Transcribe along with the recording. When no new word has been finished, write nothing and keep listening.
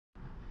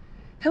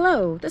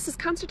Hello, this is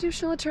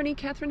Constitutional Attorney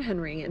Catherine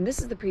Henry, and this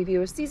is the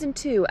preview of Season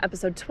 2,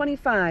 Episode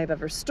 25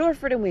 of Restore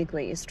Freedom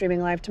Weekly,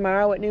 streaming live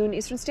tomorrow at noon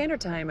Eastern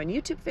Standard Time on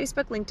YouTube,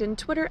 Facebook, LinkedIn,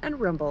 Twitter,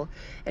 and Rumble,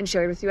 and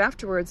shared with you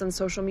afterwards on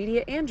social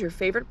media and your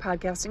favorite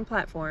podcasting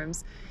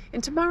platforms. In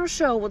tomorrow's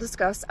show, we'll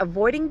discuss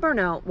avoiding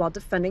burnout while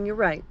defending your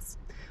rights.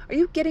 Are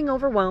you getting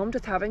overwhelmed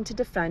with having to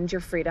defend your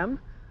freedom?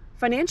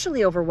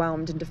 Financially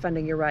overwhelmed in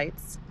defending your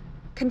rights?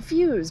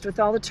 Confused with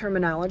all the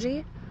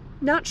terminology?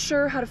 Not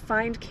sure how to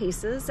find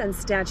cases and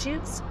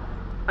statutes?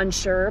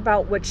 Unsure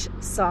about which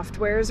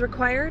software is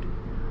required?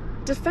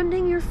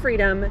 Defending your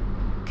freedom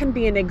can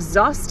be an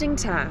exhausting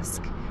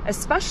task,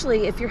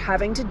 especially if you're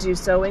having to do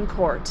so in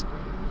court.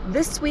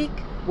 This week,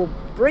 we'll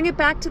bring it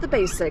back to the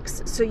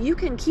basics so you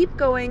can keep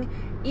going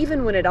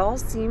even when it all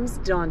seems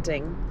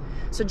daunting.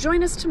 So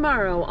join us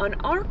tomorrow on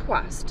our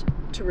quest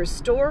to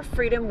restore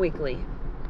freedom weekly.